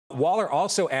Waller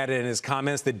also added in his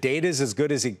comments the data is as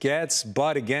good as it gets,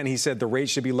 but again, he said the rate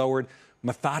should be lowered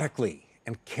methodically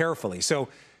and carefully. So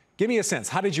give me a sense.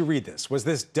 How did you read this? Was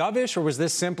this dovish, or was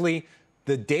this simply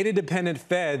the data-dependent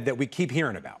Fed that we keep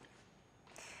hearing about?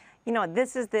 You know,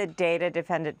 this is the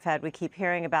data-dependent Fed we keep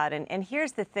hearing about. And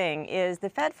here's the thing, is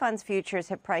the Fed funds futures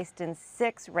have priced in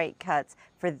 6 rate cuts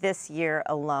for this year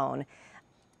alone.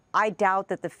 I doubt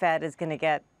that the Fed is going to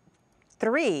get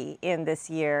 3 in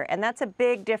this year, and that's a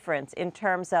big difference in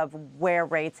terms of where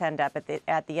rates end up at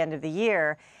the end of the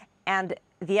year. And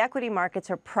the equity markets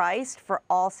are priced for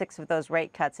all 6 of those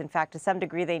rate cuts. In fact, to some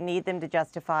degree, they need them to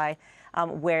justify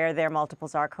where their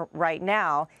multiples are right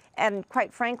now. And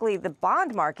quite frankly, the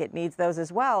bond market needs those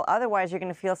as well. Otherwise, you're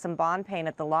going to feel some bond pain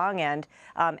at the long end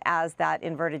as that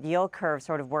inverted yield curve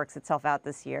sort of works itself out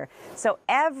this year. So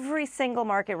every single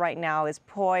market right now is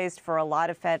poised for a lot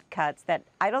of Fed cuts that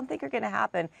I don't think are going to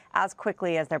happen as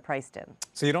quickly as they're priced in.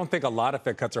 So you don't think a lot of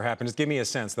Fed cuts are happening? Just give me a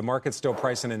sense. The market's still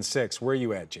pricing in 6. Where are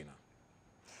you at, Gina?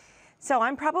 So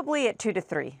I'm probably at 2 to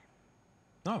 3.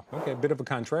 Oh, okay. A bit of a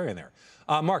contrarian there.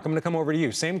 Mark, I'm going to come over to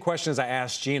you. Same question as I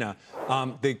asked Gina.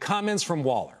 The comments from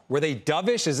Waller, were they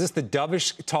dovish? Is this the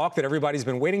dovish talk that everybody's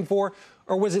been waiting for?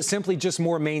 Or was it simply just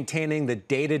more maintaining the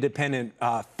data-dependent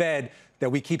Fed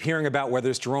that we keep hearing about, whether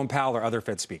it's Jerome Powell or other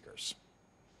Fed speakers?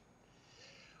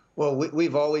 Well,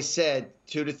 we've always said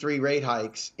 2 to 3 rate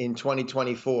hikes in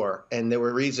 2024, and there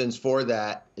were reasons for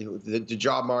that. The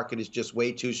job market is just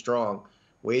way too strong.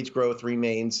 Wage growth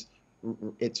remains,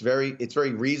 it's very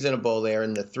reasonable there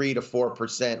in the 3 to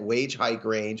 4% wage hike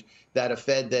range that a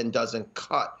Fed then doesn't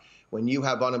cut. When you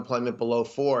have unemployment below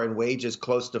 4 and wages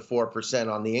close to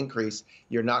 4% on the increase,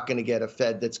 you're not going to get a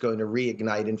Fed that's going to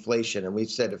reignite inflation. And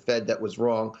we've said a Fed that was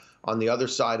wrong on the other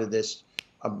side of this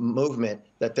movement,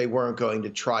 that they weren't going to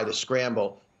try to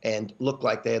scramble and look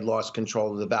like they had lost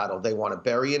control of the battle. They want to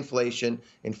bury inflation.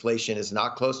 Inflation is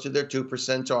not close to their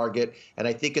 2% target. And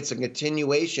I think it's a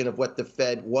continuation of what the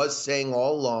Fed was saying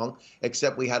all along,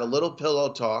 except we had a little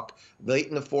pillow talk late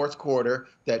in the 4th quarter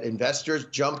that investors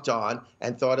jumped on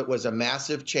and thought it was a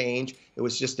massive change. It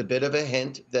was just a bit of a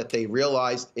hint that they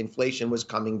realized inflation was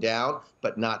coming down,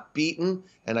 but not beaten.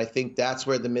 And I think that's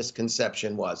where the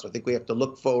misconception was. I think we have to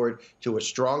look forward to a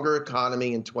stronger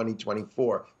economy in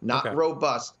 2024. Not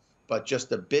robust, but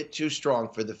just a bit too strong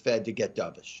for the Fed to get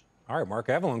dovish. All right, Mark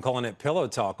Avallone calling it pillow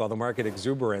talk, all the market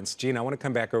exuberance. Gina, I want to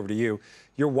come back over to you.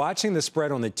 You're watching the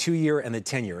spread on the 2-year and the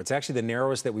 10-year. It's actually the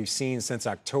narrowest that we've seen since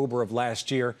October of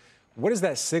last year. What does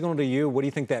that signal to you? What do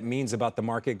you think that means about the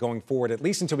market going forward, at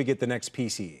least until we get the next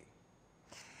PCE?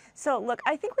 So, look,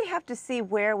 I think we have to see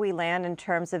where we land in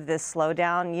terms of this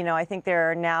slowdown. You know, I think there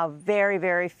are now very,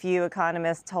 very few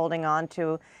economists holding on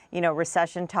to,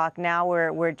 recession talk. Now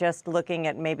we're just looking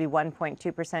at maybe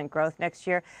 1.2% growth next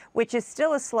year, which is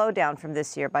still a slowdown from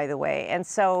this year, by the way. And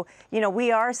so,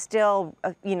 we are still,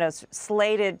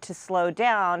 slated to slow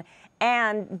down.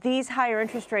 And these higher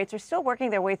interest rates are still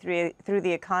working their way through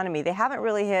the economy. They haven't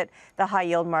really hit the high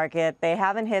yield market. They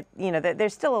haven't hit,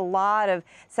 there's still a lot of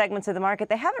segments of the market.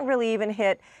 They haven't really even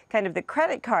hit kind of the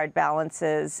credit card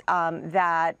balances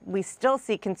that we still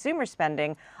see consumer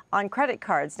spending on credit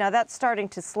cards. Now that's starting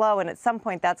to slow, and at some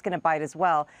point that's going to bite as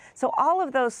well. So all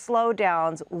of those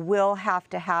slowdowns will have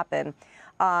to happen.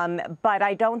 But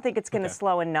I don't think it's going to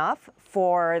slow enough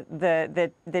for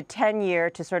the 10-year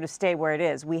to sort of stay where it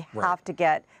is. We have to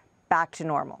get back to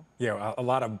normal. Yeah, a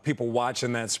lot of people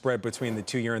watching that spread between the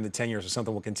 2-year and the 10-year, so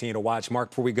something we'll continue to watch.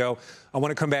 Mark, before we go, I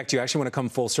want to come back to you. I actually want to come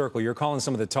full circle. You're calling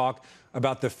some of the talk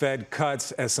about the Fed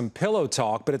cuts as some pillow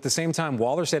talk, but at the same time,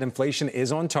 Waller said inflation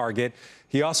is on target.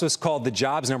 He also has called the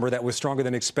jobs number that was stronger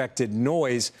than expected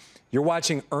noise. You're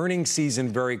watching earnings season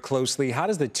very closely. How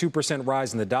does the 2%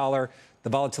 rise in the dollar, the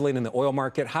volatility in the oil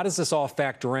market, how does this all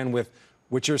factor in with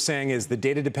what you're saying is the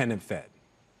data-dependent Fed?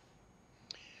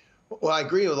 Well, I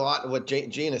agree with a lot of what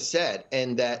Gina said,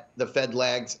 and that the Fed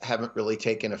lags haven't really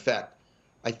taken effect.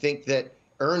 I think that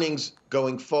earnings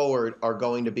going forward are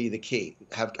going to be the key.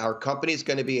 Have our companies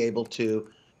going to be able to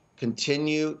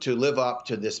continue to live up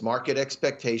to this market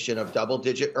expectation of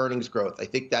double-digit earnings growth? I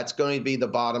think that's going to be the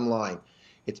bottom line.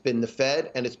 It's been the Fed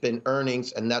and it's been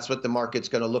earnings, and that's what the market's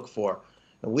going to look for.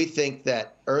 And we think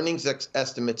that earnings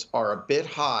estimates are a bit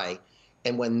high.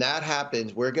 And when that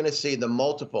happens, we're going to see the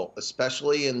multiple,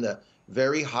 especially in the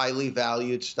very highly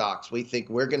valued stocks. We think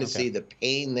we're going to see the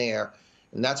pain there.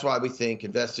 And that's why we think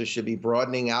investors should be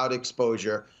broadening out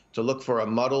exposure to look for a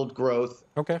muddled growth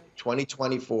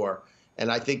 2024.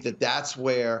 And I think that that's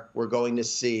where we're going to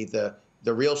see the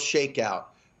real shakeout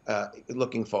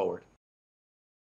looking forward.